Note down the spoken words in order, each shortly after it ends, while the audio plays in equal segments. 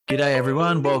G'day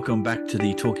everyone, welcome back to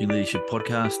the Talking Leadership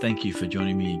podcast. Thank you for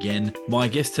joining me again. My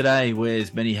guest today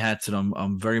wears many hats and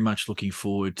I'm very much looking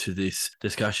forward to this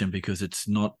discussion because it's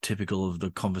not typical of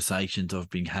the conversations I've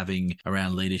been having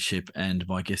around leadership, and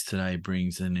my guest today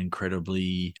brings an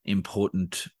incredibly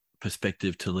important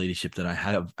perspective to leadership that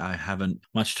I haven't,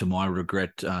 much to my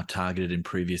regret, targeted in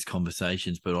previous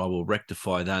conversations, but I will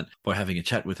rectify that by having a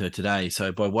chat with her today.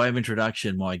 So by way of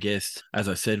introduction, my guest, as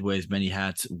I said, wears many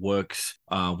hats, works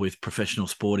with professional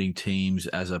sporting teams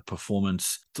as a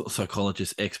performance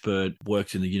psychologist expert,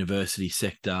 works in the university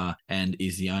sector, and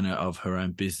is the owner of her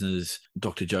own business,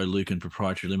 Dr. Joe Lukin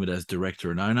Proprietary Limited, as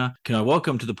director and owner. Can I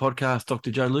welcome to the podcast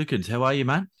Dr. Joe Lukins? How are you,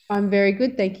 mate? I'm very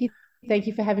good, thank you. Thank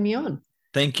you for having me on.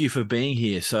 Thank you for being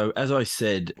here. So, as I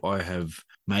said, I have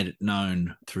made it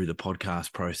known through the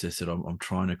podcast process that I'm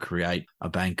trying to create a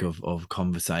bank of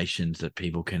conversations that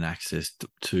people can access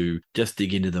to just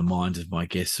dig into the minds of my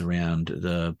guests around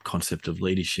the concept of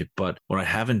leadership. But what I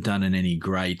haven't done in any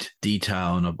great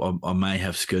detail, and I may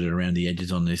have skirted around the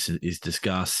edges on this, is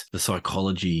discuss the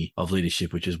psychology of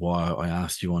leadership, which is why I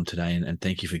asked you on today. And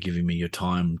thank you for giving me your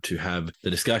time to have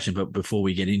the discussion. But before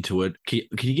we get into it, can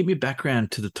you give me a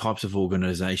background to the types of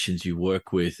organizations you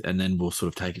work with? And then we'll sort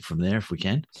of take it from there if we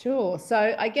can. Sure.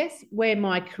 So I guess where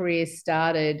my career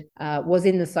started was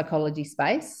in the psychology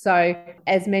space. So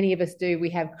as many of us do, we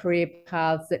have career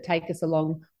paths that take us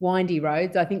along windy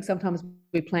roads. I think sometimes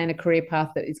we plan a career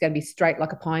path that is going to be straight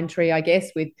like a pine tree, I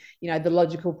guess, with, the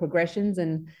logical progressions.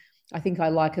 And I think I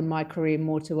liken my career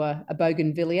more to a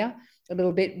bougainvillea, a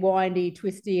little bit windy,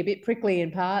 twisty, a bit prickly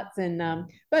in parts, and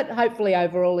but hopefully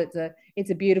overall it's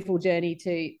a beautiful journey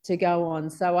to go on.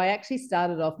 So I actually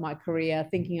started off my career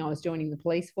thinking I was joining the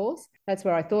police force. That's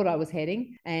where I thought I was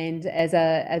heading. And as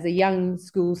a young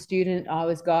school student, I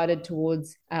was guided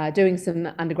towards doing some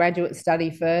undergraduate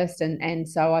study first, and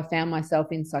so I found myself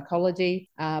in psychology.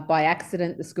 By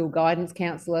accident, the school guidance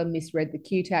counsellor misread the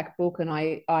QTAC book, and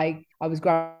I was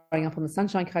growing up on the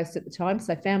Sunshine Coast at the time,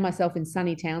 so I found myself in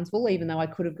sunny Townsville, even though I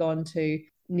could have gone to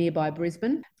nearby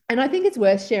Brisbane. And I think it's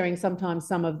worth sharing sometimes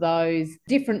some of those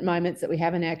different moments that we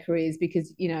have in our careers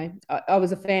because, I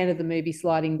was a fan of the movie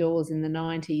Sliding Doors in the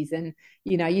 90s, and,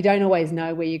 you don't always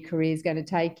know where your career is going to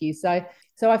take you. So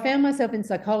I found myself in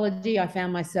psychology. I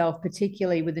found myself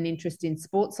particularly with an interest in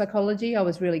sports psychology. I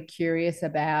was really curious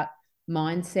about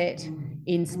mindset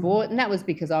in sport, and that was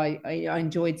because I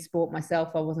enjoyed sport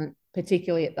myself. I wasn't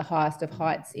particularly at the highest of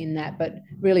heights in that, but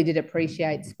really did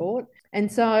appreciate sport.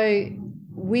 And so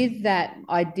with that,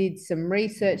 I did some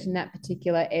research in that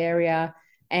particular area.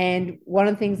 And one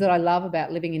of the things that I love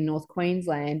about living in North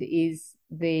Queensland is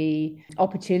the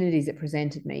opportunities it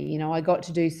presented me. I got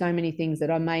to do so many things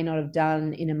that I may not have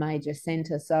done in a major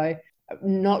centre. So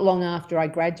not long after I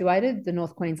graduated, the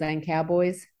North Queensland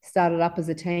Cowboys started up as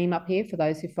a team up here, for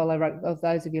those who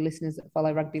those of your listeners that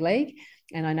follow rugby league.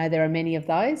 And I know there are many of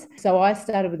those. So I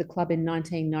started with the club in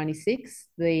 1996.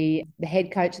 The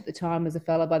head coach at the time was a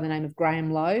fellow by the name of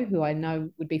Graham Lowe, who I know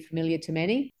would be familiar to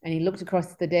many. And he looked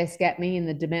across the desk at me in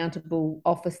the demountable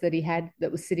office that he had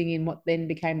that was sitting in what then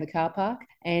became the car park.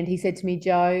 And he said to me,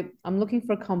 "Joe, I'm looking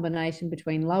for a combination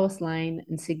between Lois Lane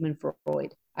and Sigmund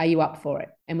Freud. Are you up for it?"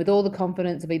 And with all the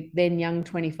confidence of a then young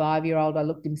 25-year-old, I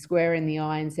looked him square in the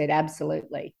eye and said,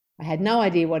 "Absolutely." I had no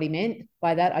idea what he meant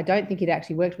by that. I don't think he'd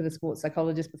actually worked with a sports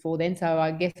psychologist before then, so I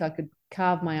guess I could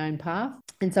carve my own path.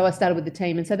 And so I started with the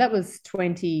team. And so that was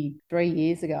 23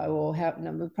 years ago, or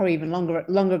probably even longer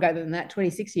ago than that,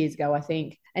 26 years ago, I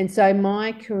think. And so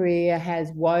my career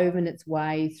has woven its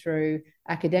way through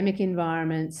academic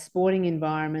environments, sporting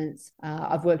environments.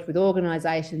 I've worked with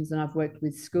organisations and I've worked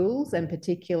with schools, and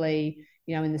particularly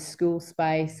in the school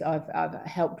space, I've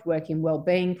helped work in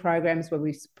wellbeing programs where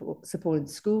we've supported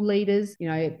school leaders,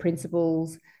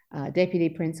 principals, deputy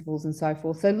principals and so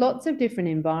forth. So lots of different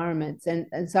environments.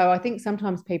 And so I think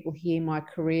sometimes people hear my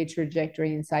career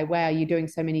trajectory and say, wow, you're doing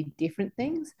so many different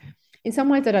things. In some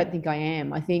ways, I don't think I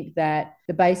am. I think that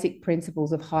the basic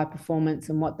principles of high performance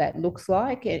and what that looks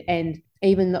like, and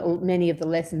even many of the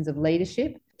lessons of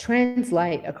leadership,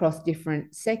 translate across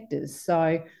different sectors.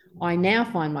 So I now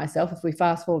find myself, if we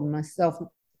fast forward myself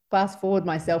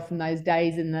from those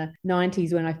days in the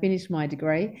 90s when I finished my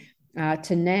degree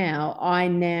to now, I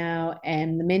now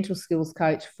am the mental skills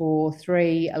coach for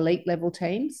 3 elite level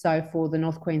teams. So for the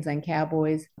North Queensland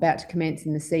Cowboys, about to commence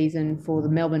in the season for the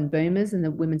Melbourne Boomers and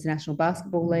the Women's National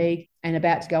Basketball League, and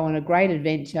about to go on a great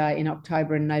adventure in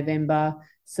October and November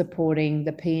supporting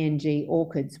the PNG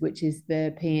Orchids, which is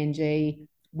the PNG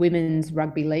women's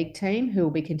rugby league team who will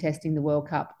be contesting the World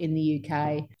Cup in the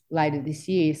UK later this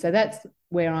year. So that's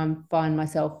where I find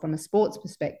myself from a sports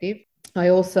perspective. I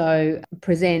also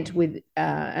present with,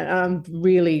 and I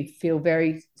really feel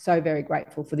very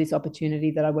grateful for this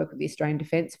opportunity that I work with the Australian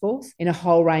Defence Force in a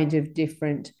whole range of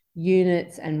different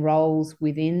units and roles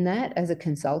within that as a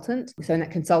consultant. So in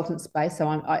that consultant space, so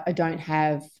I don't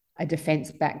have a defence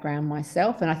background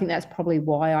myself. And I think that's probably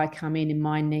why I come in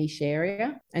my niche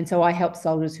area. And so I help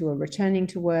soldiers who are returning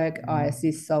to work. I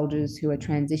assist soldiers who are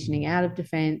transitioning out of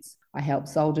defence. I help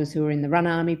soldiers who are in the Run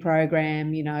Army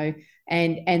program,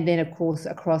 and then of course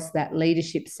across that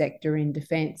leadership sector in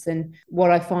defence. And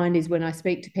what I find is when I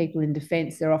speak to people in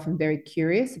defence, they're often very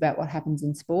curious about what happens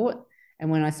in sport. And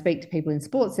when I speak to people in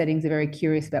sports settings, they're very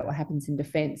curious about what happens in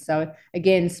defence. So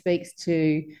again, speaks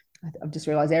to, I've just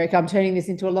realised, Eric, I'm turning this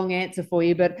into a long answer for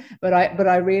you, but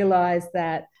I realise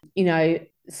that,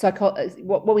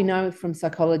 what we know from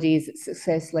psychology is that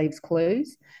success leaves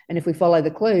clues, and if we follow the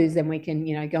clues, then we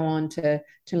can go on to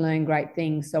learn great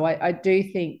things. So I do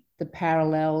think the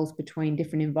parallels between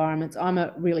different environments. I'm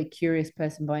a really curious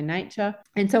person by nature,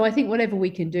 and so I think whatever we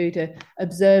can do to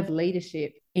observe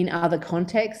leadership in other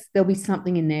contexts, there'll be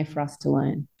something in there for us to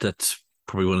learn. That's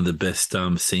probably one of the best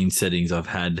scene settings I've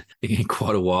had in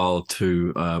quite a while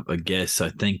to a guest. So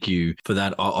thank you for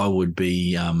that. I would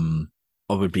be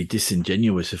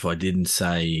disingenuous if I didn't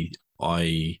say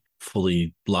I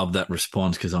fully love that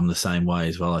response, because I'm the same way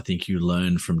as well. I think you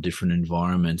learn from different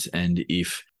environments, and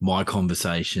if my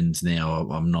conversations now,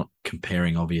 I'm not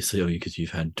comparing obviously because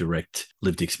you've had direct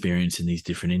lived experience in these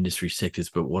different industry sectors,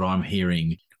 but what I'm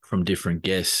hearing from different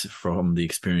guests, from the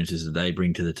experiences that they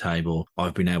bring to the table,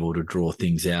 I've been able to draw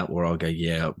things out where I'll go,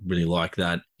 yeah, I really like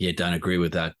that. Yeah, don't agree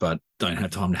with that, but don't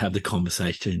have time to have the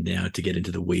conversation now to get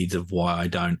into the weeds of why I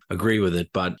don't agree with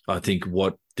it. But I think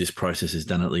what this process has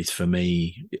done, at least for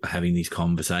me, having these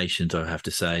conversations, I have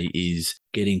to say, is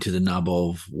getting to the nub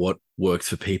of what works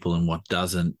for people and what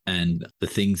doesn't, and the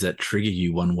things that trigger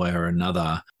you one way or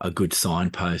another, a good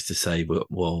signpost to say,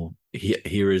 well,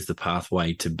 here is the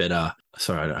pathway to better,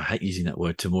 sorry, I hate using that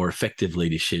word, to more effective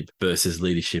leadership versus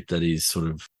leadership that is sort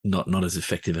of not as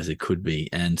effective as it could be.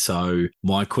 And so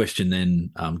my question then,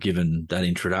 given that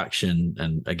introduction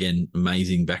and again,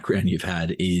 amazing background you've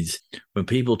had, is when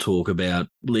people talk about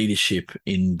leadership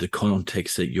in the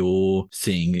context that you're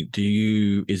seeing,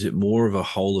 is it more of a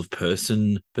whole of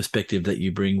person perspective that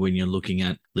you bring when you're looking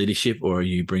at leadership, or are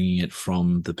you bringing it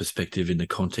from the perspective in the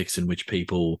context in which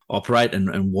people operate?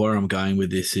 And where I'm going with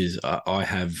this is I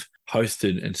have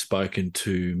hosted and spoken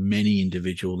to many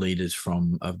individual leaders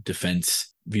from a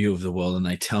defense view of the world, and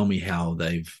they tell me how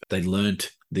they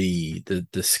learnt the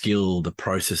skill, the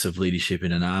process of leadership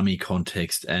in an army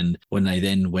context, and when they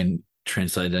then went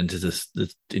translated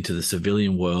into the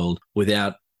civilian world,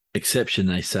 without exception,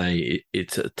 they say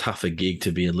it's a tougher gig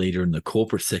to be a leader in the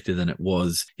corporate sector than it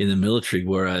was in the military.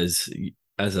 Whereas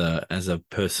as a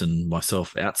person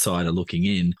myself, outsider looking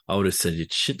in, I would have said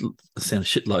it sounds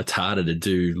shitloads harder to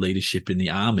do leadership in the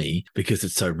army because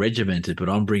it's so regimented. But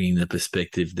I'm bringing the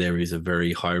perspective there is a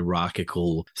very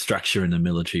hierarchical structure in the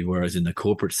military, whereas in the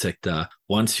corporate sector,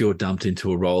 once you're dumped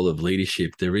into a role of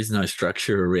leadership, there is no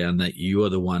structure around that. You are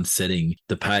the one setting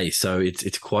the pace. So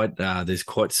it's quite there's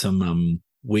quite some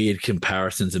weird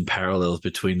comparisons and parallels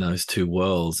between those two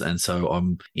worlds. And so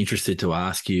I'm interested to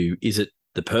ask you, is it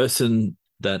the person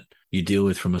that you deal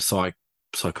with from a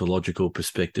psychological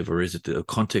perspective, or is it the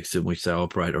context in which they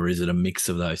operate, or is it a mix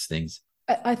of those things?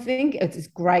 I think it's a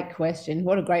great question.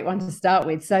 What a great one to start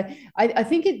with. So I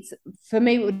think for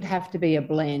me, it would have to be a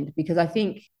blend, because I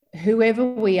think whoever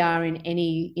we are in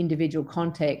any individual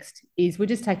context we're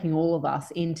just taking all of us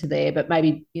into there, but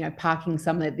maybe, parking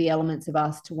some of the elements of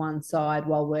us to one side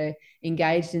while we're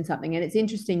engaged in something. And it's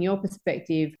interesting, your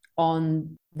perspective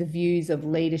on the views of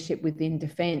leadership within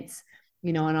defence,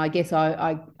 and I guess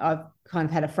I've kind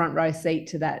of had a front row seat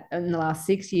to that in the last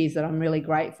 6 years that I'm really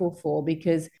grateful for,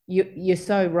 because you're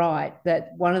so right that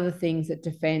one of the things that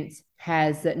defence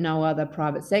has that no other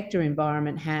private sector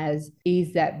environment has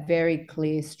is that very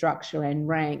clear structure and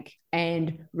rank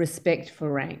and respect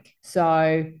for rank.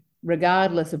 So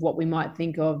regardless of what we might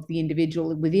think of the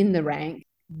individual within the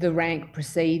rank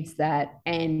precedes that,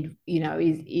 and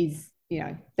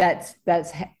that's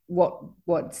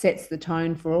what sets the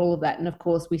tone for all of that. And of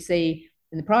course we see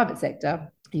in the private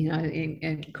sector,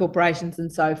 in corporations and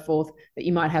so forth, that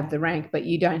you might have the rank, but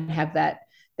you don't have that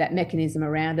mechanism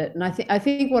around it. And I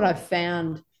think what I've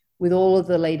found with all of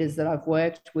the leaders that I've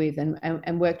worked with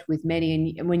and worked with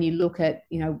many, and when you look at,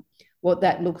 what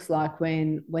that looks like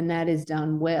when that is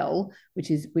done well,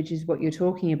 which is what you're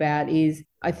talking about, is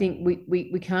I think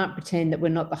we can't pretend that we're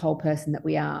not the whole person that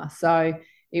we are. So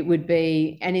it would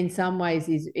be, and in some ways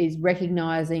is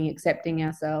recognizing, accepting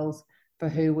ourselves for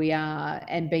who we are,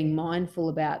 and being mindful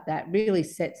about that really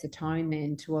sets a tone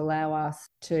then to allow us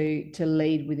to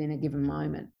lead within a given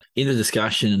moment. In the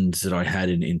discussions that I had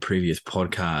in previous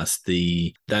podcasts,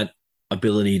 that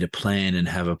ability to plan and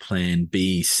have a plan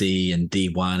B, C, and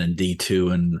D1 and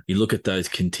D2, and you look at those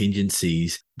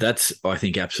contingencies, that's, I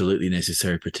think, absolutely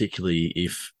necessary, particularly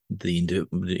if the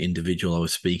individual I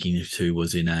was speaking to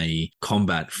was in a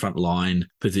combat frontline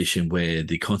position where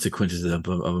the consequences of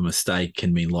a mistake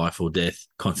can mean life or death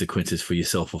consequences for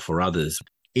yourself or for others.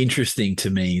 Interesting to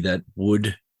me that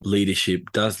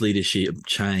does leadership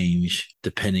change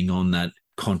depending on that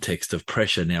context of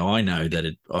pressure? Now, I know that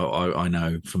I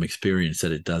know from experience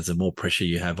that it does. The more pressure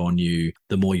you have on you,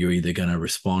 the more you're either going to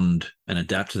respond and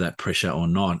adapt to that pressure or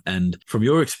not. And from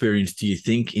your experience, do you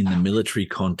think in the military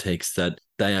context that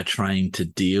they are trained to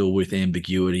deal with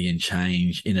ambiguity and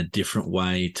change in a different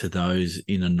way to those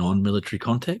in a non-military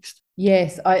context?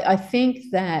 Yes, I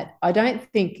think that I don't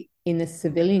think in the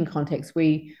civilian context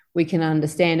we can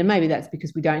understand, and maybe that's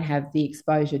because we don't have the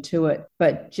exposure to it,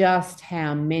 but just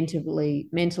how mentally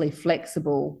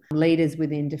flexible leaders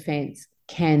within defence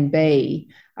can be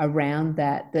around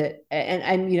that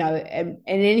and you know and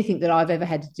anything that I've ever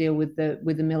had to deal with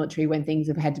the military when things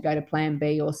have had to go to plan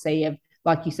B or C have,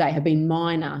 like you say, have been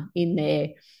minor in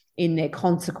their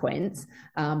consequence,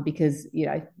 because you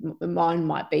know mine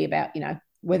might be about, you know,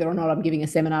 whether or not I'm giving a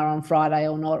seminar on Friday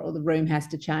or not, or the room has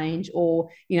to change, or,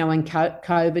 you know, when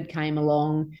COVID came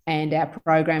along and our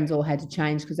programs all had to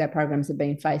change because our programs have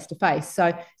been face-to-face.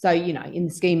 So, you know, in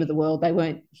the scheme of the world, they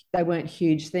weren't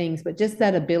huge things, but just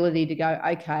that ability to go,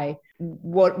 okay,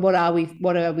 what are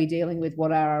we dealing with?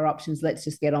 What are our options? Let's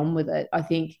just get on with it. I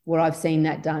think what I've seen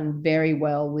that done very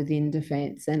well within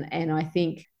defence. And I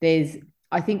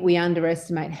think we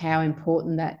underestimate how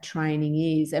important that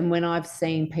training is. And when I've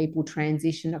seen people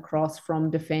transition across from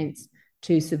defence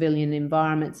to civilian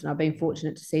environments, and I've been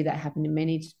fortunate to see that happen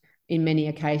in many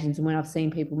occasions, and when I've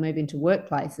seen people move into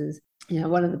workplaces, you know,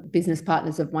 one of the business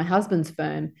partners of my husband's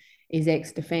firm is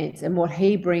ex-defence, and what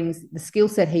he brings, the skill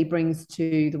set he brings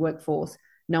to the workforce,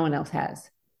 no one else has.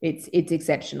 It's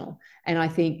exceptional. And I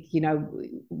think, you know,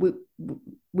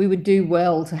 we would do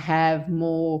well to have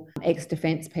more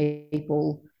ex-defence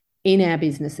people in our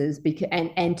businesses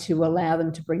and to allow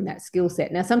them to bring that skill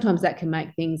set. Now, sometimes that can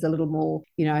make things a little more,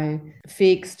 you know,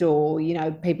 fixed, or, you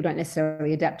know, people don't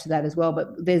necessarily adapt to that as well. But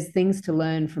there's things to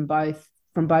learn from both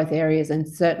areas. And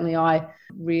certainly I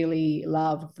really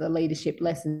loved the leadership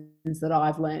lessons that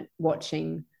I've learned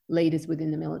watching leaders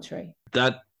within the military.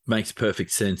 That makes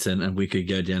perfect sense, and we could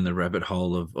go down the rabbit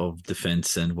hole of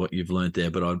defense and what you've learned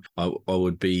there, but I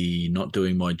would be not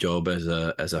doing my job as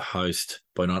a host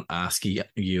by not asking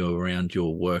you around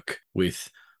your work with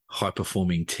high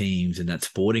performing teams in that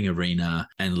sporting arena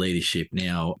and leadership.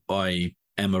 Now, I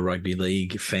am a rugby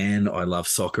league fan. I love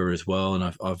soccer as well, and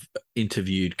I've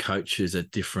interviewed coaches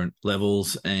at different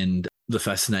levels, and the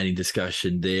fascinating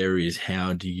discussion there is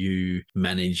how do you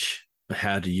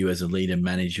as a leader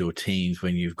manage your teams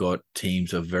when you've got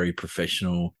teams of very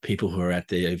professional people who are at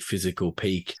their physical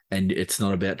peak? And it's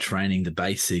not about training the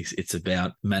basics. It's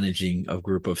about managing a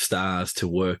group of stars to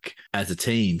work as a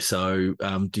team. So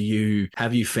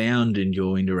have you found in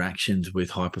your interactions with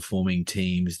high performing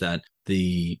teams that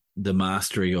the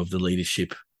mastery of the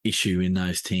leadership issue in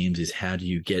those teams is how do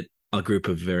you get a group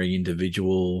of very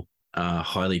individual,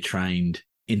 highly trained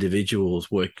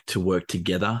individuals work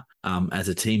together as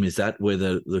a team? Is that where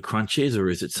the crunch is, or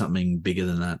is it something bigger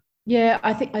than that? Yeah,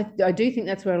 I do think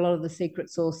that's where a lot of the secret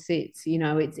sauce sits. You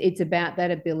know, it's about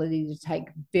that ability to take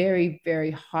very,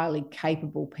 very highly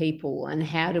capable people, and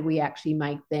how do we actually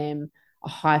make them a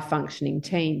high functioning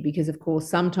team? Because of course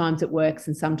sometimes it works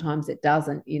and sometimes it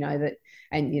doesn't, you know, that,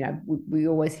 and you know, we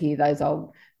always hear those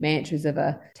old mantras of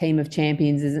a team of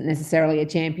champions isn't necessarily a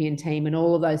champion team, and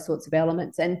all of those sorts of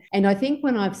elements. And I think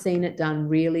when I've seen it done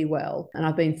really well, and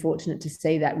I've been fortunate to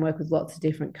see that and work with lots of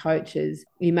different coaches,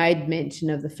 you made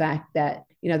mention of the fact that,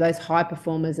 you know, those high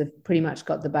performers have pretty much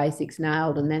got the basics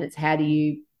nailed, and then it's how do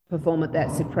you perform at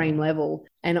that supreme level.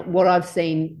 And what I've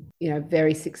seen, you know,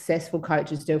 very successful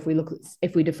coaches do,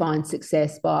 if we define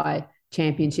success by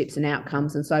championships and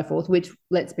outcomes and so forth, which,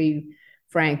 let's be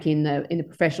frank, in the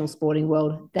professional sporting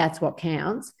world, that's what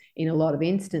counts in a lot of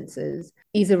instances,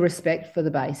 is a respect for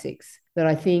the basics. That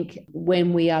I think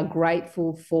when we are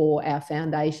grateful for our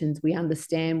foundations, we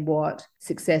understand what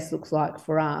success looks like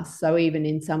for us. So even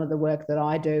in some of the work that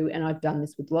I do, and I've done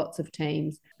this with lots of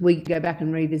teams, we go back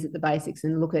and revisit the basics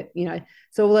and look at, you know,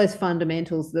 so all those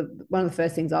fundamentals. One of the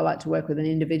first things I like to work with an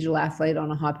individual athlete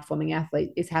on a high performing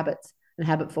athlete is habits. and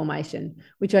habit formation,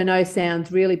 which I know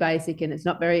sounds really basic and it's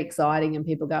not very exciting. And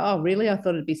people go, oh, really? I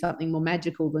thought it'd be something more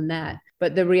magical than that.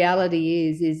 But the reality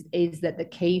is that the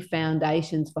key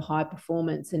foundations for high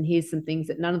performance, and here's some things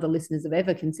that none of the listeners have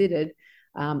ever considered,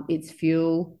 it's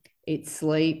fuel, it's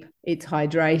sleep, it's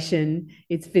hydration,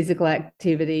 it's physical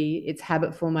activity, it's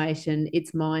habit formation,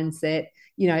 it's mindset.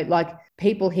 Like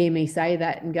people hear me say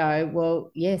that and go,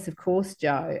 well, yes, of course,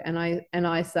 Jo. And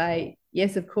I say,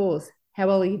 yes, of course. How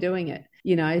well are you doing it?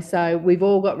 So we've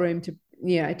all got room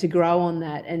to grow on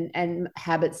that, and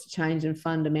habits change and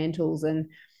fundamentals. And,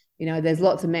 there's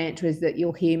lots of mantras that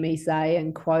you'll hear me say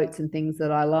and quotes and things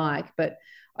that I like, but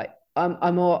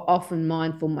I'm more often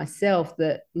mindful myself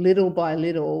that little by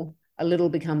little, a little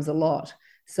becomes a lot.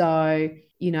 So,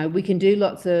 we can do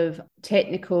lots of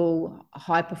technical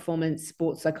high performance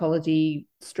sports psychology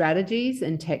strategies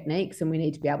and techniques, and we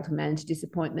need to be able to manage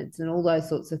disappointments and all those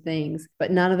sorts of things.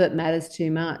 But none of it matters too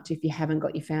much if you haven't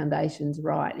got your foundations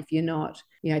right, if you're not,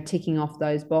 ticking off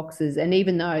those boxes. And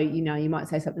even though, you might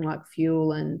say something like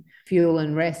fuel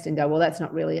and rest and go, well, that's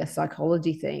not really a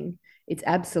psychology thing. It's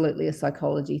absolutely a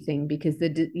psychology thing, because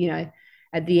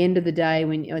at the end of the day,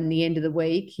 on the end of the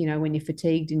week, when you're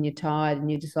fatigued and you're tired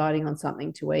and you're deciding on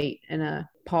something to eat, and a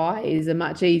pie is a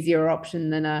much easier option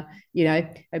than a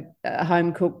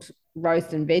home cooked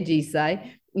roast and veggies,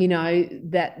 say,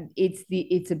 that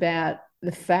it's about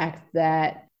the fact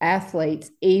that athletes,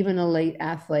 even elite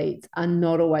athletes, are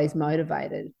not always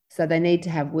motivated. So they need to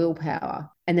have willpower,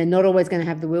 and they're not always going to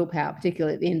have the willpower,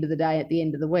 particularly at the end of the day, at the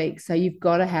end of the week. So you've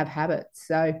got to have habits.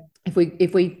 So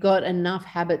if we've got enough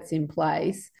habits in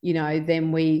place,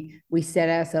 then we set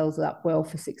ourselves up well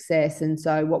for success. And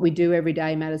so what we do every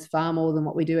day matters far more than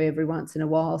what we do every once in a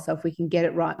while. So if we can get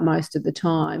it right most of the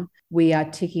time, we are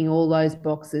ticking all those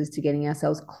boxes to getting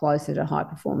ourselves closer to high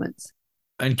performance.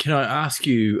 And can I ask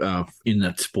you, in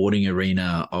that sporting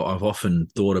arena, I've often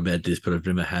thought about this, but I've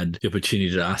never had the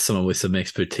opportunity to ask someone with some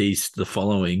expertise the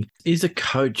following. Is a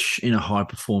coach in a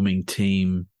high-performing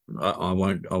team, I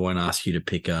won't ask you to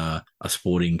pick a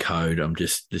sporting code.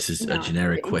 This is a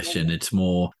generic question. It's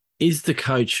more, is the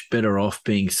coach better off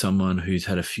being someone who's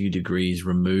had a few degrees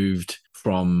removed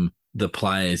from the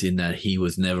players, in that he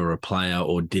was never a player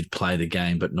or did play the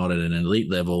game but not at an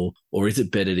elite level? Or is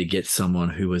it better to get someone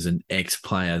who was an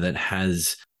ex-player that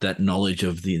has that knowledge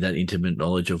of that intimate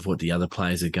knowledge of what the other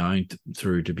players are going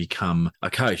through to become a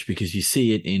coach? Because you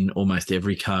see it in almost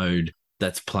every code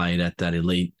that's played at that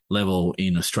elite level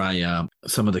in Australia.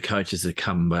 Some of the coaches that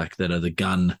come back that are the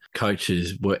gun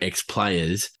coaches were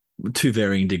ex-players to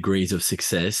varying degrees of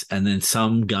success. And then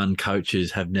some gun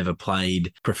coaches have never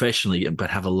played professionally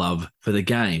but have a love for the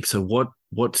game. So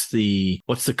what's the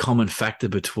common factor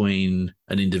between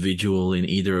an individual in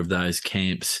either of those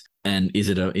camps? And is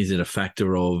it a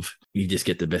factor of you just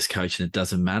get the best coach and it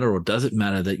doesn't matter? Or does it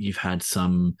matter that you've had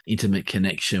some intimate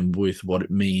connection with what it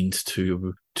means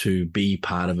to be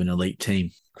part of an elite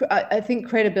team? I think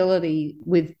credibility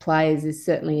with players is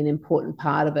certainly an important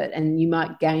part of it. And you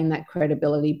might gain that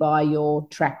credibility by your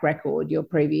track record, your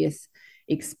previous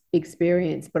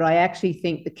experience. But I actually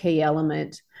think the key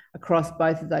element across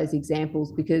both of those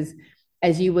examples, because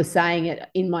as you were saying it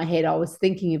in my head, I was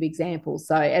thinking of examples.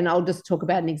 So, and I'll just talk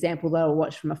about an example that I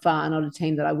watched from afar, not a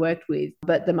team that I worked with,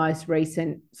 but the most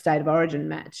recent State of Origin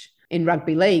match in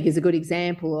rugby league is a good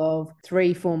example of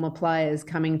 3 former players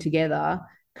coming together,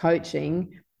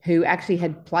 coaching, who actually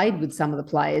had played with some of the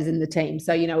players in the team.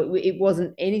 So, it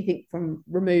wasn't anything from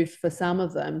removed for some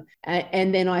of them.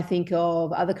 And then I think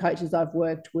of other coaches I've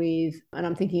worked with, and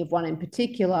I'm thinking of one in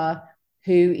particular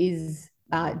who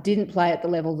didn't play at the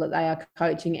level that they are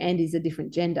coaching and is a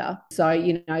different gender.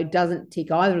 So, doesn't tick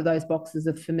either of those boxes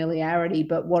of familiarity.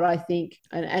 But what I think,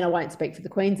 and I won't speak for the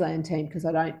Queensland team because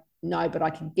I don't know, but I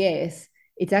can guess,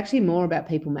 it's actually more about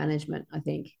people management, I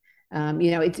think.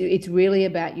 It's really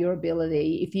about your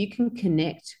ability. If you can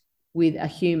connect with a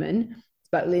human,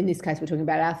 but in this case, we're talking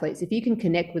about athletes. If you can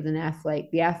connect with an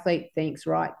athlete, the athlete thinks,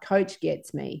 right, coach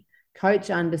gets me. Coach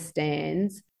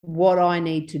understands what I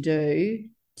need to do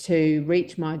to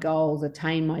reach my goals,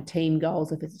 attain my team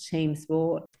goals if it's a team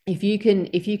sport. If you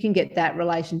can get that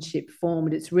relationship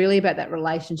formed, it's really about that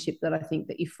relationship that I think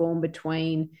that you form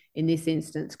between, in this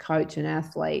instance, coach and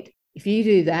athlete. If you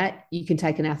do that, you can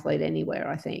take an athlete anywhere,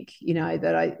 I think.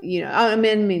 I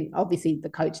mean, obviously the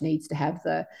coach needs to have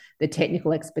the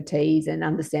technical expertise and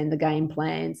understand the game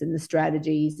plans and the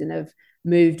strategies and have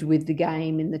moved with the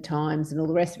game in the times and all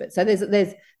the rest of it. So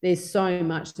there's so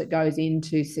much that goes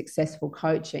into successful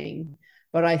coaching.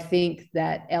 But I think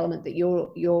that element that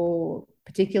you're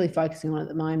particularly focusing on at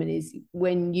the moment is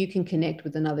when you can connect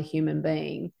with another human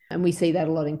being. And we see that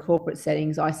a lot in corporate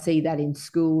settings. I see that in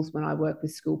schools when I work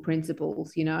with school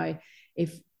principals.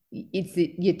 If it's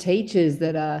your teachers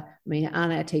that are,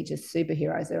 aren't our teachers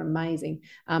superheroes? They're amazing.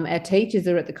 Our teachers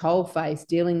are at the coalface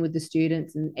dealing with the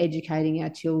students and educating our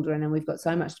children. And we've got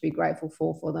so much to be grateful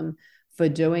for them for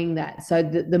doing that. So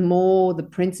the more the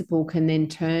principal can then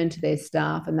turn to their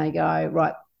staff and they go,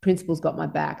 right, principal's got my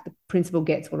back, the principal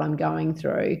gets what I'm going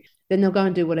through, then they'll go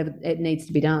and do whatever it needs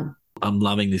to be done. I'm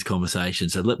loving this conversation.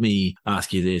 So let me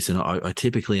ask you this, and I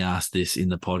typically ask this in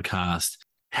the podcast.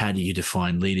 How do you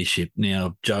define leadership?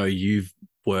 Now, Joe, you've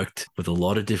worked with a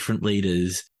lot of different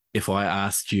leaders. If I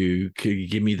asked you, could you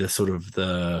give me the sort of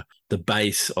the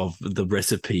base of the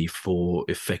recipe for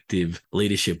effective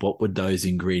leadership? What would those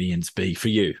ingredients be for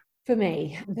you? For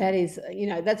me, that is,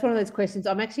 that's one of those questions.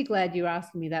 I'm actually glad you're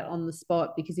asking me that on the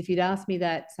spot, because if you'd asked me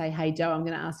that, say, hey, Joe, I'm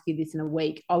going to ask you this in a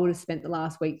week, I would have spent the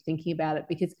last week thinking about it,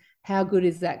 because how good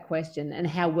is that question and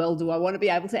how well do I want to be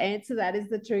able to answer that is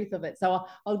the truth of it. So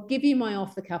I'll give you my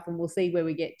off the cuff and we'll see where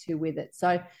we get to with it.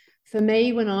 So for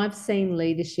me, when I've seen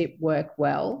leadership work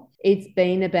well, it's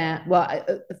been about,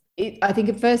 I think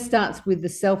it first starts with the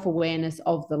self-awareness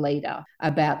of the leader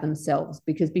about themselves,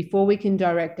 because before we can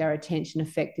direct our attention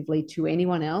effectively to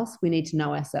anyone else, we need to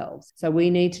know ourselves. So we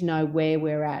need to know where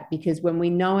we're at, because when we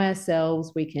know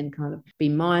ourselves, we can kind of be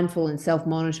mindful and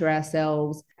self-monitor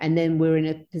ourselves. And then we're in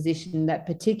a position that,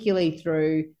 particularly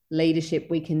through leadership,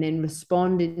 we can then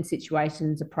respond in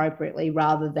situations appropriately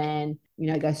rather than,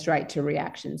 go straight to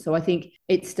reaction. So I think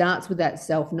it starts with that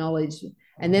self-knowledge.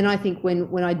 And then I think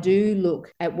when I do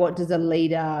look at what does a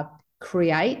leader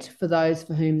create for those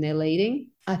for whom they're leading,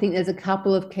 I think there's a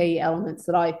couple of key elements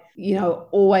that I,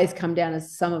 always come down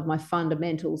as some of my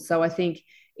fundamentals. So I think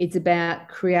it's about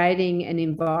creating an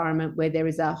environment where there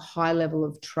is a high level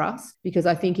of trust, because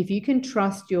I think if you can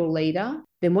trust your leader,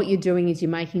 then what you're doing is you're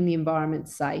making the environment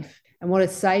safe. And what a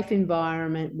safe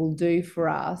environment will do for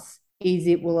us is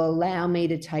it will allow me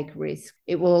to take risks.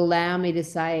 It will allow me to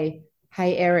say,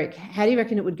 hey, Eric, how do you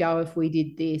reckon it would go if we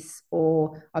did this?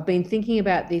 Or I've been thinking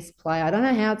about this play. I don't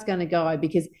know how it's going to go,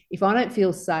 because if I don't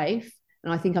feel safe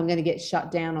and I think I'm going to get shut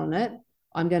down on it,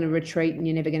 I'm going to retreat and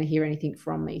you're never going to hear anything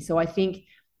from me. So I think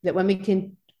that when we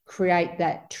can create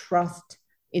that trust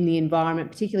in the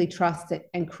environment, particularly trust it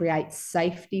and create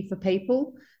safety for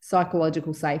people,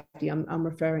 psychological safety I'm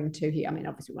referring to here.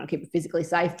 Obviously we want to keep it physically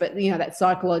safe, but that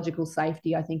psychological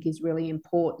safety I think is really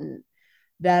important.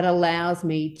 That allows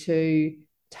me to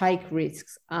take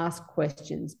risks, ask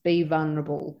questions, be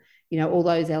vulnerable, all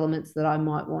those elements that I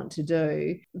might want to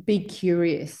do. Be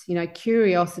curious.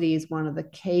 Curiosity is one of the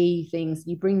key things.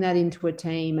 You bring that into a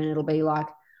team and it'll be like,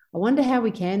 I wonder how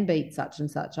we can beat such and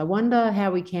such. I wonder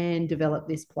how we can develop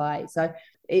this play. So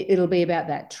it'll be about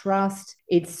that trust.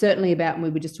 It's certainly about, and we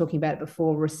were just talking about it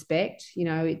before, respect.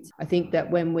 I think that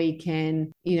when we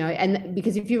can, and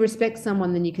because if you respect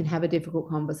someone, then you can have a difficult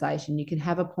conversation. You can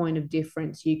have a point of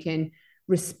difference. You can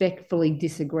respectfully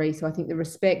disagree. So I think the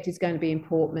respect is going to be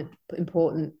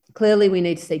important. Clearly, we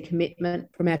need to see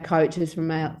commitment from our coaches,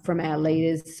 from our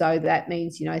leaders. So that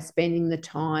means, spending the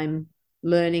time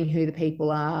learning who the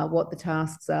people are, what the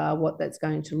tasks are, what that's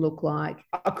going to look like.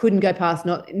 I couldn't go past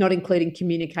not including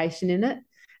communication in it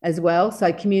as well.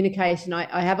 So communication,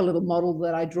 I have a little model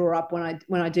that I draw up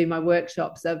when I do my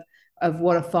workshops of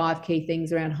what are 5 key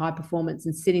things around high performance,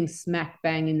 and sitting smack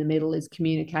bang in the middle is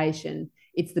communication.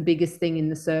 It's the biggest thing in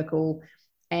the circle,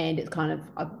 and it's kind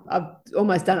of, I've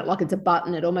almost done it like it's a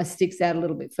button. It almost sticks out a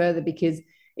little bit further, because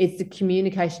it's the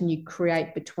communication you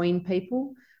create between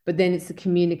people, but then it's the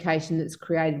communication that's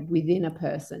created within a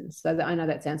person. So I know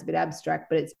that sounds a bit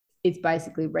abstract, but it's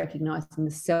basically recognizing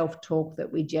the self-talk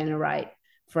that we generate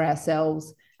for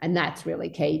ourselves. And that's really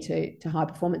key to high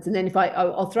performance. And then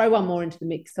I'll throw one more into the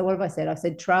mix. So what have I said? I've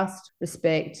said trust,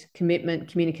 respect, commitment,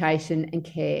 communication, and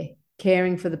care.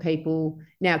 Caring for the people.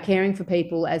 Now, caring for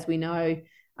people, as we know,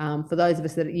 for those of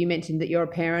us that you mentioned that you're a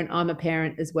parent, I'm a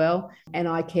parent as well, and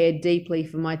I care deeply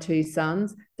for my 2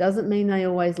 sons. Doesn't mean they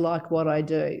always like what I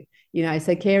do.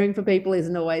 So caring for people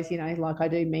isn't always, like I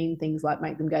do mean things like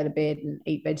make them go to bed and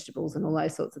eat vegetables and all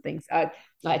those sorts of things.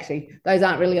 Actually, those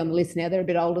aren't really on the list now. They're a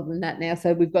bit older than that now.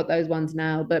 So we've got those ones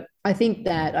now. But I think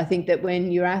that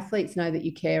when your athletes know that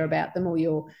you care about them, or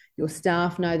your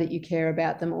staff know that you care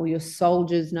about them, or your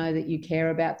soldiers know that you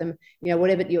care about them,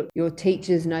 whatever, your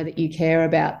teachers know that you care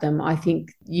about them, I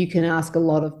think you can ask a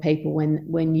lot of people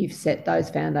when you've set those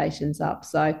foundations up.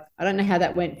 So I don't know how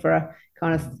that went for a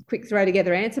kind of quick throw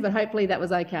together answer, but hopefully that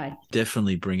was okay.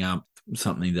 Definitely bring up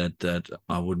something that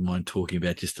I wouldn't mind talking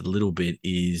about just a little bit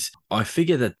is I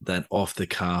figure that off the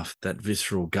cuff, that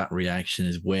visceral gut reaction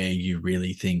is where you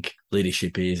really think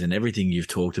leadership is, and everything you've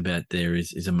talked about there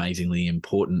is amazingly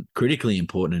important, critically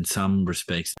important in some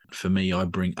respects. For me, I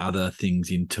bring other things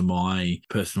into my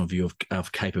personal view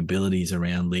of capabilities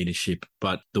around leadership,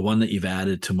 but the one that you've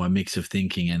added to my mix of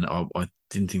thinking, and I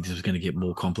didn't think this was going to get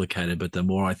more complicated, but the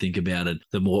more I think about it,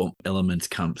 the more elements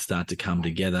start to come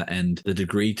together, and the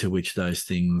degree to which those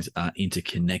things are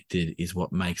interconnected is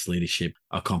what makes leadership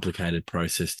a complicated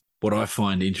process. What I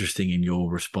find interesting in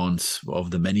your response, of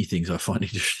the many things I find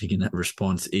interesting in that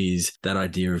response, is that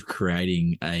idea of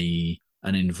creating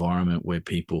an environment where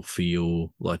people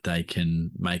feel like they can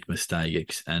make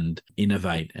mistakes and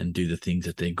innovate and do the things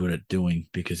that they're good at doing.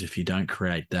 Because if you don't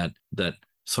create that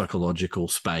psychological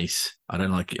space, I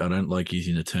don't like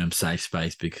using the term safe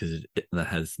space because that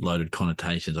has loaded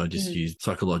connotations. I just use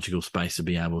psychological space to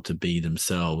be able to be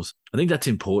themselves. I think that's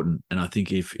important. And I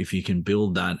think if you can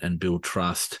build that and build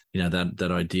trust,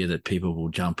 that idea that people will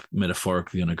jump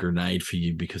metaphorically on a grenade for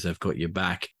you because they've got your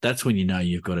back, that's when you know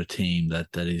you've got a team that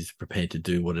is prepared to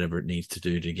do whatever it needs to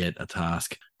do to get a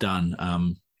task done.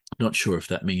 Not sure if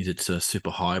that means it's a super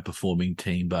high performing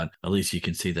team, but at least you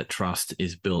can see that trust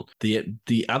is built.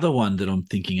 The other one that I'm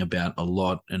thinking about a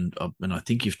lot, and I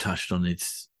think you've touched on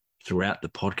this throughout the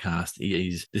podcast,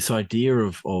 is this idea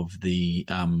of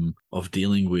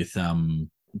dealing with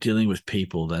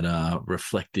people that are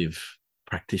reflective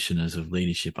practitioners of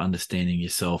leadership. Understanding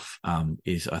yourself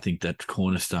is, I think, that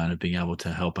cornerstone of being able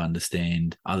to help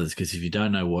understand others. Because if you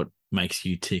don't know what makes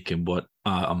you tick and what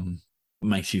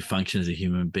makes you function as a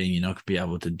human being, you're not going to be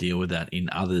able to deal with that in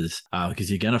others, because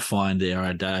you're going to find there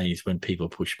are days when people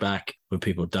push back, when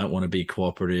people don't want to be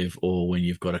cooperative, or when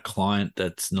you've got a client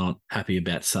that's not happy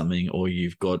about something, or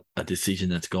you've got a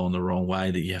decision that's gone the wrong way,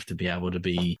 that you have to be able to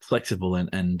be flexible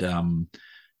and I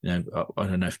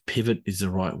don't know if pivot is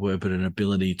the right word, but an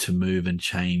ability to move and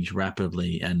change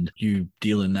rapidly. And you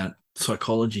deal in that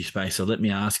psychology space. So let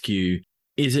me ask you,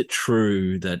 is it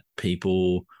true that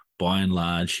people, by and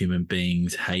large, human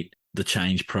beings, hate the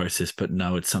change process, but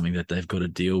know it's something that they've got to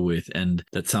deal with, and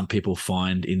that some people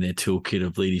find in their toolkit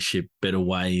of leadership better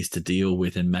ways to deal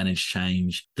with and manage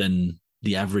change than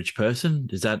the average person?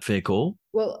 Is that fair call?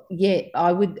 Well, yeah,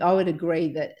 I would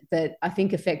agree that I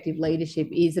think effective leadership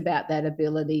is about that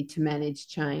ability to manage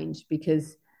change,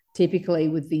 because typically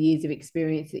with the years of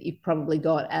experience that you've probably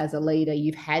got as a leader,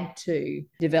 you've had to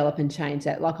develop and change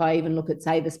that. Like, I even look at,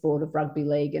 say, the sport of rugby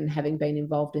league, and having been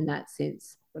involved in that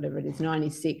since whatever it is,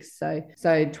 96,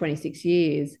 so 26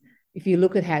 years. If you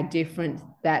look at how different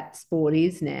that sport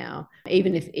is now,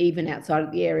 even outside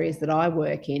of the areas that I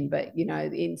work in, but,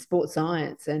 in sports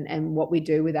science and what we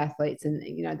do with athletes, and,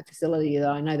 the facility that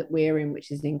I know that we're in,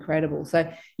 which is incredible.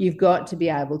 So you've got to be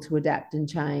able to adapt and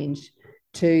change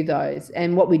to those.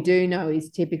 And what we do know is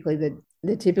typically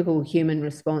the typical human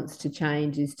response to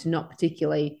change is to not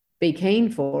particularly be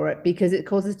keen for it, because it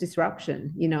causes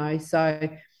disruption, So,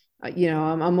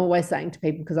 I'm always saying to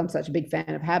people, because I'm such a big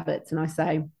fan of habits, and I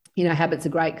say, habits are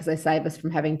great because they save us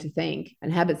from having to think,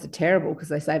 and habits are terrible because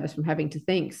they save us from having to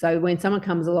think. So when someone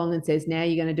comes along and says, now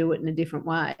you're going to do it in a different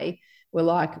way, we're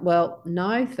like, well,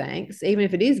 no, thanks, even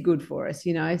if it is good for us,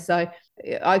 So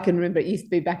I can remember it used to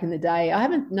be back in the day. I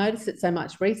haven't noticed it so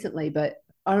much recently, but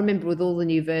I remember with all the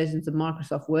new versions of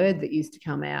Microsoft Word that used to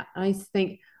come out, I used to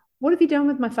think, what have you done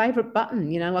with my favorite button?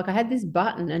 Like, I had this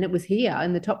button and it was here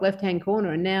in the top left-hand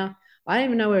corner, and now I don't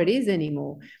even know where it is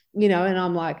anymore, and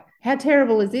I'm like, how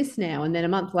terrible is this now? And then a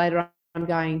month later, I'm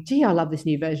going, gee, I love this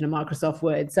new version of Microsoft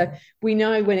Word. So we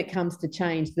know when it comes to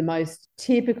change, the most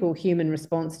typical human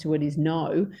response to it is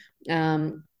no.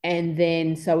 And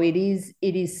then, so it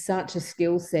is such a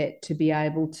skill set to be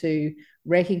able to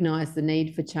recognize the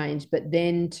need for change, but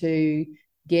then to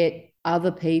get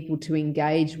other people to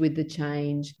engage with the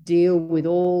change, deal with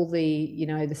all the,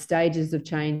 the stages of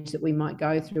change that we might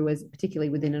go through, as particularly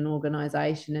within an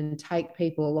organization, and take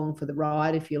people along for the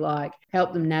ride, if you like,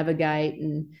 help them navigate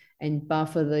and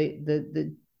buffer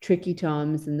the tricky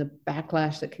times and the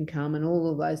backlash that can come, and all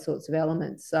of those sorts of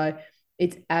elements. So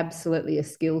it's absolutely a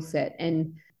skill set.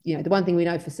 And, the one thing we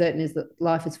know for certain is that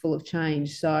life is full of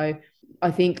change. So I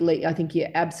think you're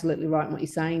absolutely right in what you're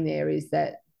saying there, is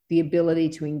that the ability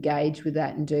to engage with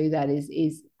that and do that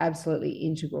is absolutely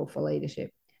integral for leadership.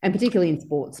 And particularly in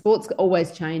sports. Sports are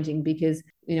always changing, because,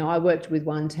 I worked with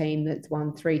one team that's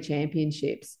won 3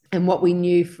 championships. And what we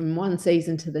knew from one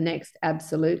season to the next,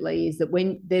 absolutely, is that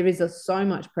when there is so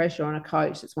much pressure on a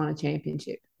coach that's won a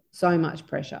championship, so much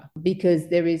pressure, because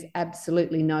there is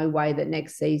absolutely no way that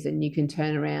next season you can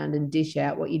turn around and dish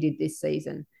out what you did this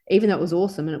season. even though it was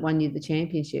awesome and it won you the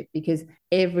championship, because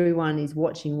everyone is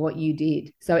watching what you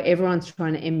did. So everyone's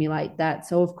trying to emulate that.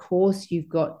 So of course you've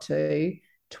got to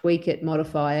tweak it,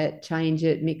 modify it, change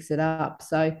it, mix it up.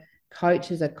 So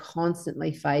coaches are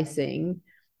constantly facing,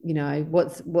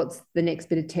 what's the next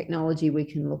bit of technology we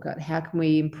can look at? How can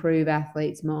we improve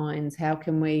athletes' minds? How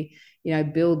can we,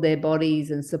 build their bodies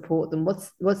and support them?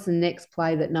 What's the next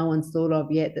play that no one's thought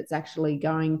of yet that's actually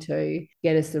going to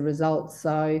get us the results?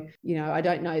 So, I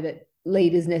don't know that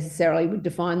leaders necessarily would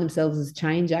define themselves as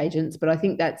change agents, but I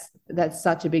think that's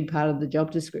such a big part of the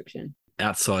job description.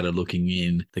 Outsider looking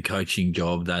in, the coaching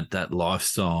job, that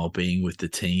lifestyle, being with the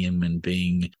team and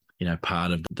being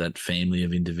part of that family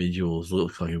of individuals,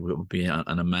 looks like it would be an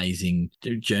amazing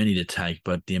journey to take.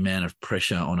 But the amount of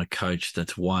pressure on a coach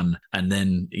that's won, and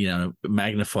then,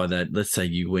 magnify that, let's say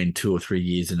you win 2 or 3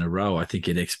 years in a row, I think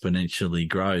it exponentially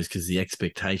grows, because the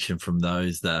expectation from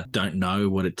those that don't know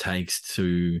what it takes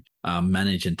to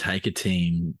manage and take a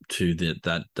team to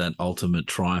that ultimate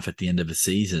triumph at the end of a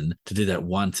season, to do that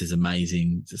once is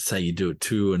amazing. To say you do it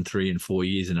 2 and 3 and 4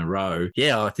 years in a row,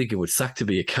 I think it would suck to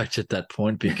be a coach at that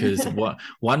point, because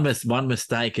one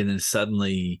mistake and then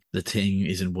suddenly the team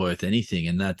isn't worth anything.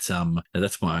 And that's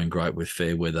my own gripe with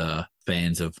fair weather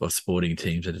fans of sporting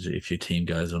teams, that if your team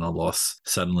goes on a loss,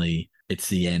 suddenly it's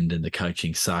the end and the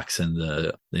coaching sucks and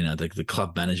the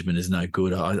club management is no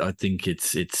good. I think it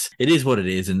is what it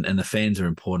is, and the fans are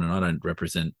important. I don't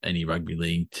represent any rugby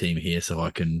league team here, so I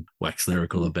can wax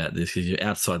lyrical about this, because you're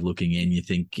outside looking in, you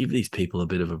think, give these people a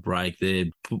bit of a break. They're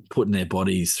putting their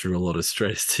bodies through a lot of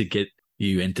stress to get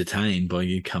you entertained by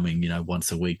you coming,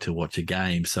 once a week to watch a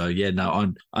game. So I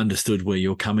understood where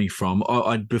you're coming from.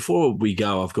 Before we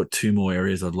go, I've got 2 more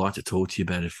areas I'd like to talk to you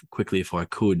about quickly, if I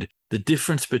could. The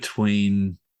difference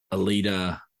between a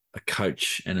leader, a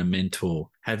coach, and a mentor.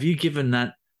 Have you given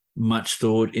that much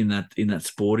thought in that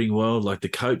sporting world? Like, the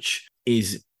coach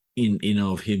is in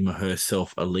of him or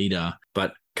herself a leader,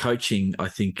 but coaching, I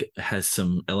think, has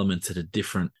some elements that are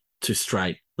different to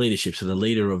straight leadership. So the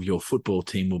leader of your football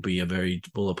team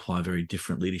will apply a very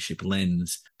different leadership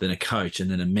lens than a coach, and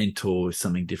then a mentor is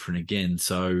something different again.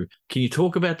 So can you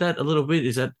talk about that a little bit?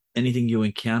 Is that anything you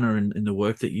encounter in the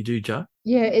work that you do, Jo?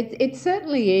 Yeah, it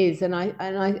certainly is. And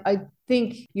I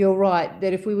think you're right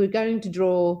that if we were going to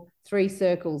draw 3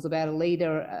 circles about a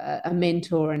leader, a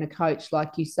mentor, and a coach,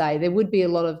 like you say, there would be a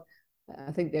lot of,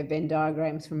 I think they're Venn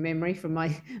diagrams from memory from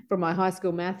my high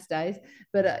school maths days.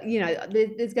 But,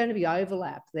 there's going to be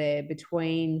overlap there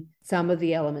between some of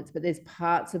the elements, but there's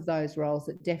parts of those roles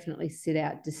that definitely sit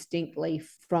out distinctly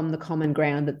from the common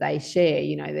ground that they share.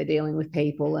 They're dealing with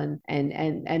people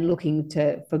and looking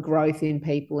for growth in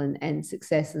people and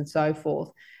success and so forth.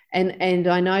 And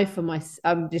I know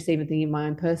I'm just even thinking of my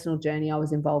own personal journey. I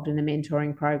was involved in a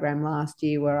mentoring program last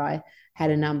year where I had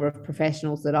a number of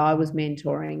professionals that I was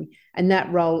mentoring, and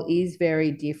that role is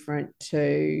very different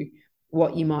to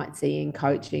what you might see in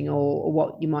coaching or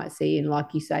what you might see in,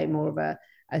 like you say, more of a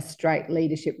straight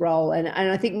leadership role. And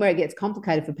I think where it gets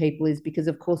complicated for people is because,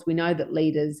 of course, we know that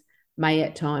leaders may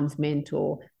at times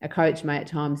mentor, a coach may at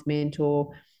times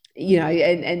mentor,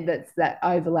 and that's that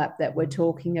overlap that we're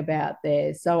talking about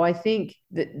there. So I think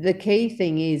that the key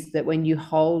thing is that when you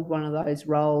hold one of those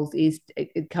roles,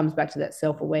 it comes back to that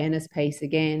self-awareness piece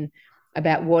again,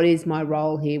 about what is my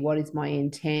role here, what is my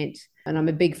intent. And I'm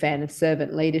a big fan of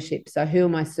servant leadership. So who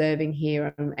am I serving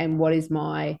here, and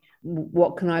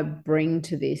what can I bring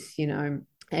to this, and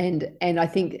I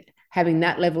think having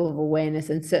that level of awareness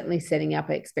and certainly setting up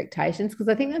expectations, because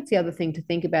I think that's the other thing to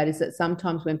think about, is that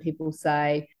sometimes when people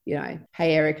say, hey,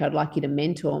 Eric, I'd like you to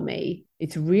mentor me,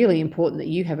 it's really important that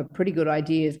you have a pretty good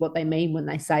idea as what they mean when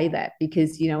they say that,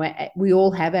 because, we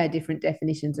all have our different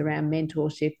definitions around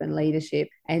mentorship and leadership.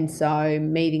 And so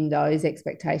meeting those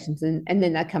expectations, and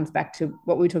then that comes back to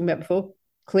what we were talking about before,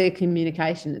 clear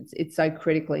communication. It's so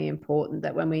critically important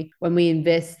that when we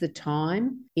invest the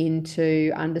time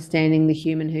into understanding the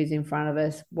human who's in front of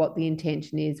us, what the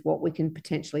intention is, what we can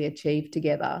potentially achieve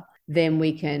together, then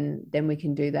we can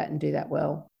do that and do that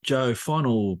well. Jo,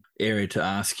 final area to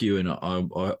ask you, and I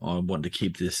want to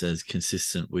keep this as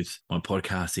consistent with my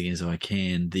podcasting as I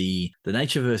can. The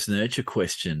nature versus nurture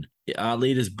question: are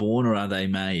leaders born or are they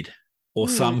made, or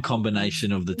some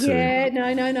combination of the two? Yeah, no.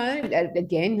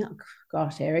 Again,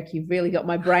 gosh, Eric, you've really got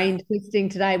my brain twisting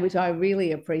today, which I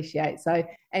really appreciate. So,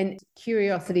 and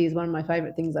curiosity is one of my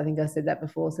favorite things. I think I said that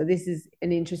before. So this is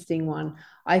an interesting one.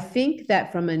 I think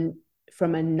that from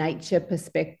a nature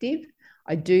perspective,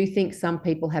 I do think some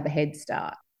people have a head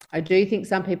start. I do think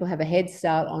some people have a head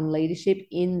start on leadership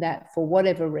in that, for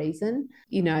whatever reason,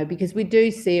 because we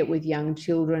do see it with young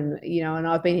children, and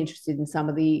I've been interested in some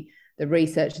of the the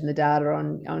research and the data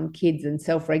on kids and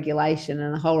self-regulation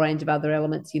and a whole range of other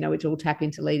elements, which all tap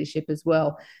into leadership as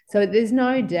well. So there's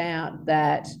no doubt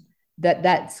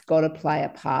that's got to play a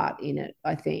part in it,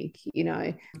 I think,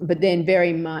 but then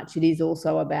very much it is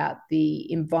also about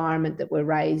the environment that we're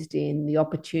raised in, the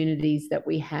opportunities that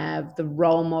we have, the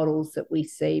role models that we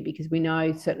see, because we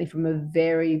know certainly from a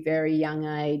very, very young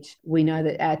age, we know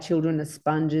that our children are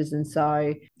sponges. And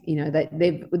so,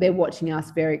 they're watching us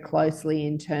very closely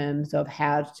in terms of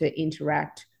how to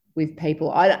interact with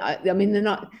people. I mean,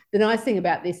 the nice thing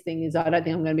about this thing is I don't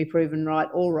think I'm going to be proven right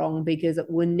or wrong, because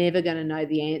we're never going to know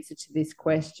the answer to this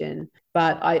question.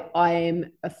 But I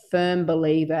am a firm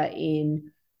believer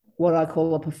in what I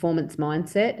call a performance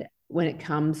mindset when it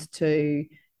comes to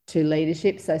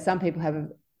leadership. So some people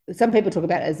talk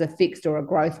about it as a fixed or a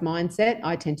growth mindset.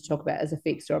 I tend to talk about it as a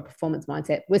fixed or a performance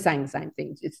mindset. We're saying the same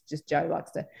thing. It's just Joe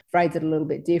likes to phrase it a little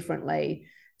bit differently.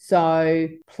 So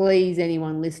please,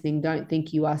 anyone listening, don't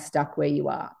think you are stuck where you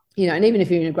are. And even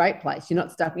if you're in a great place, you're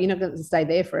not stuck. You're not going to stay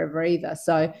there forever either.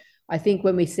 So I think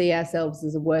when we see ourselves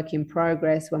as a work in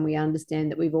progress, when we understand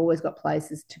that we've always got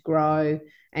places to grow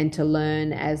and to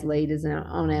learn as leaders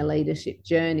on our leadership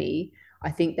journey, I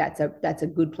think that's a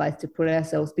good place to put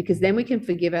ourselves, because then we can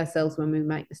forgive ourselves when we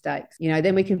make mistakes.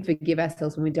 Then we can forgive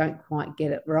ourselves when we don't quite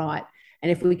get it right.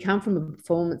 And if we come from a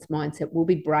performance mindset, we'll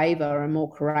be braver and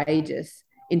more courageous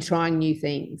in trying new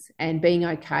things and being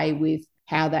okay with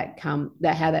how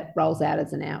that rolls out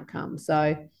as an outcome.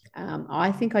 So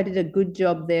I think I did a good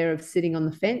job there of sitting on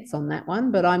the fence on that one.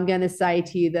 But I'm going to say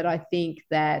to you that I think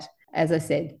that, as I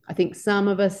said, I think some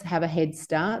of us have a head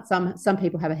start. Some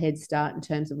people have a head start in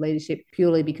terms of leadership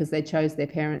purely because they chose their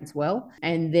parents well.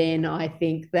 And then I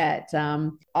think that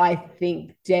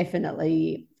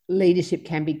definitely leadership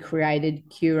can be created,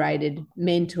 curated,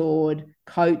 mentored,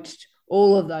 coached,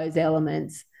 all of those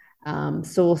elements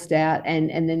sourced out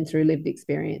and then through lived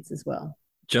experience as well.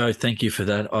 Joe, thank you for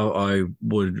that. I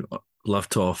would love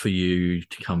to offer you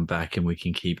to come back and we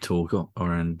can keep talking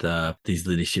around these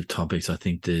leadership topics. I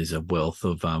think there's a wealth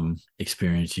of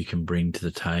experience you can bring to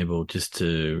the table just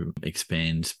to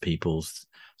expand people's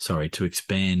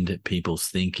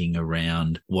thinking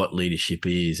around what leadership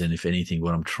is. And if anything,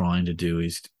 what I'm trying to do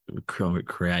is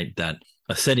create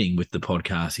a setting with the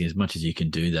podcasting, as much as you can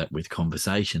do that with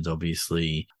conversations,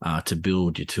 obviously, to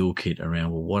build your toolkit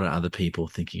around, well, what are other people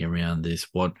thinking around this?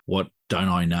 What don't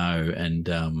I know? And,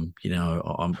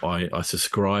 I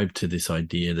subscribe to this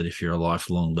idea that if you're a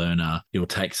lifelong learner, you'll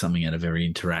take something out of every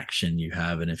interaction you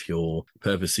have. And if you're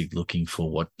purposely looking for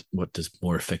what does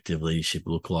more effective leadership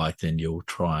look like, then you'll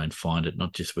try and find it,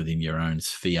 not just within your own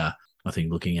sphere. I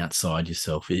think looking outside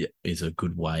yourself is a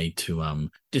good way to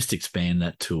just expand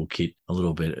that toolkit a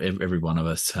little bit. Every one of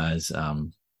us has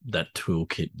that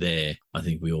toolkit there. I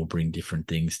think we all bring different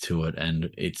things to it. And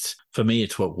for me,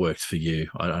 it's what works for you.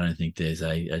 I don't think there's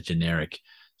a generic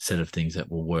set of things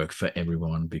that will work for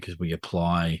everyone, because we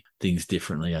apply things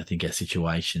differently. I think our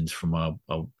situations from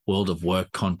a world of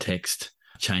work context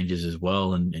changes as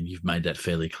well, and you've made that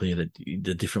fairly clear that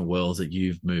the different worlds that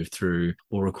you've moved through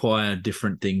will require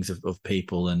different things of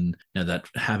people, and that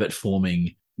habit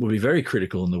forming will be very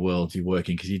critical in the world you work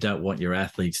in, because you don't want your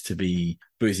athletes to be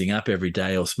boozing up every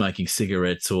day or smoking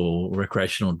cigarettes or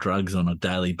recreational drugs on a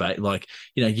daily basis.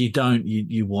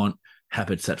 You want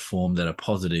habits that form that are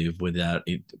positive without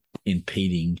it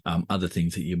impeding other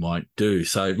things that you might do.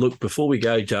 So look, before we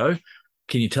go, Joe,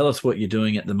 can you tell us what you're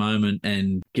doing at the moment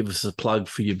and give us a plug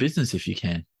for your business if you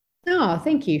can? Oh,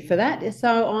 thank you for that.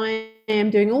 So I am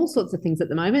doing all sorts of things at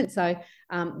the moment. So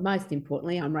most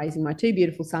importantly, I'm raising my two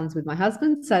beautiful sons with my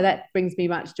husband. So that brings me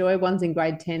much joy. One's in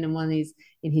grade 10 and one is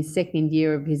in his second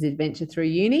year of his adventure through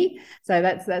uni. So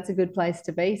that's a good place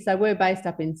to be. So we're based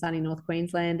up in sunny North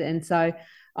Queensland. And so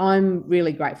I'm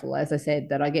really grateful, as I said,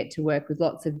 that I get to work with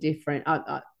lots of different.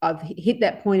 I've hit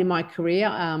that point in my career.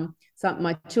 So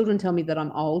my children tell me that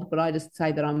I'm old, but I just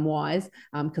say that I'm wise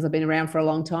because I've been around for a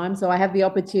long time. So I have the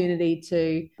opportunity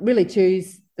to really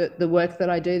choose the work that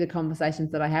I do, the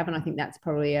conversations that I have, and I think that's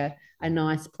probably a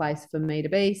nice place for me to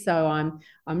be. So I'm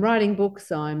writing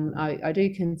books, I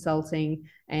do consulting,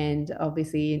 and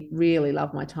obviously really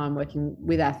love my time working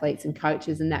with athletes and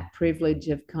coaches, and that privilege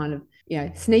of kind of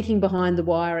sneaking behind the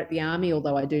wire at the Army,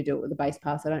 although I do it with a base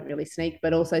pass. I don't really sneak,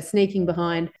 but also sneaking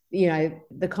behind,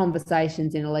 the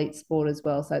conversations in elite sport as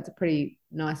well. So it's a pretty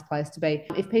nice place to be.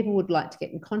 If people would like to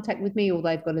get in contact with me, all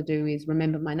they've got to do is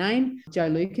remember my name, Jo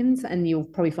Lukens, and you'll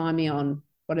probably find me on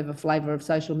whatever flavor of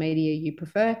social media you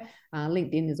prefer.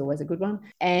 LinkedIn is always a good one.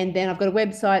 And then I've got a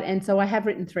website. And so I have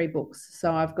written 3 books.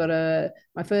 So I've got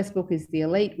my first book is The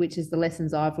Elite, which is the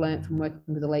lessons I've learned from working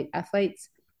with elite athletes.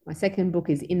 My second book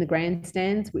is In the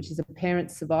Grandstands, which is a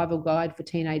parent's survival guide for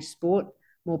teenage sport.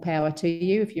 More power to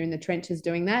you if you're in the trenches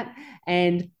doing that.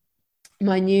 And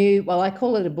my new, well, I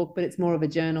call it a book, but it's more of a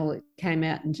journal. It came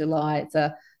out in July. It's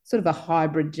a sort of a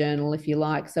hybrid journal, if you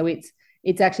like. So it's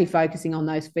actually focusing on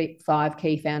those 5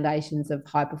 key foundations of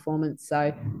high performance.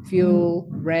 So fuel,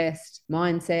 rest,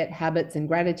 mindset, habits, and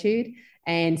gratitude.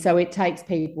 And so it takes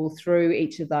people through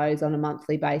each of those on a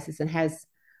monthly basis and has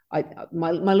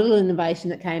my little innovation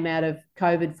that came out of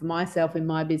COVID for myself in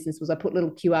my business was I put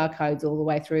little QR codes all the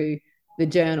way through the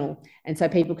journal. And so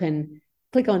people can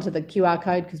click onto the QR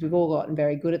code because we've all gotten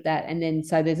very good at that. And then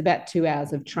so there's about 2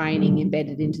 hours of training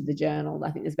embedded into the journal.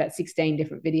 I think there's about 16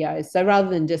 different videos. So rather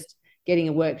than just getting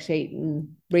a worksheet and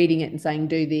reading it and saying,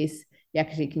 do this, you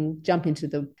actually can jump into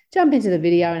the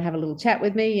video and have a little chat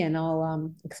with me, and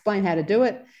I'll explain how to do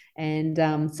it. And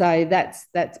so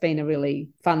that's been a really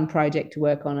fun project to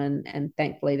work on, and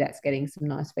thankfully that's getting some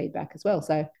nice feedback as well.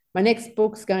 So my next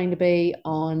book's going to be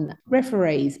on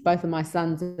referees. Both of my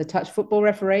sons are touch football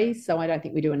referees, so I don't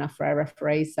think we do enough for our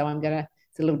referees. So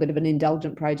it's a little bit of an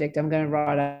indulgent project. I'm going to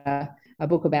write a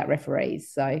book about referees.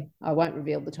 So I won't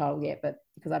reveal the title yet, but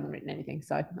because I haven't written anything.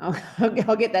 So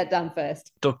I'll get that done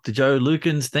first. Dr. Jo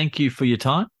Lukens, thank you for your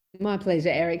time. My pleasure,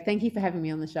 Eric. Thank you for having me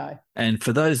on the show. And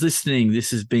for those listening, this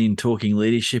has been Talking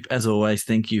Leadership. As always,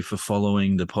 thank you for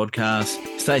following the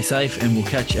podcast. Stay safe, and we'll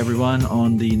catch everyone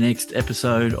on the next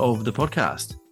episode of the podcast.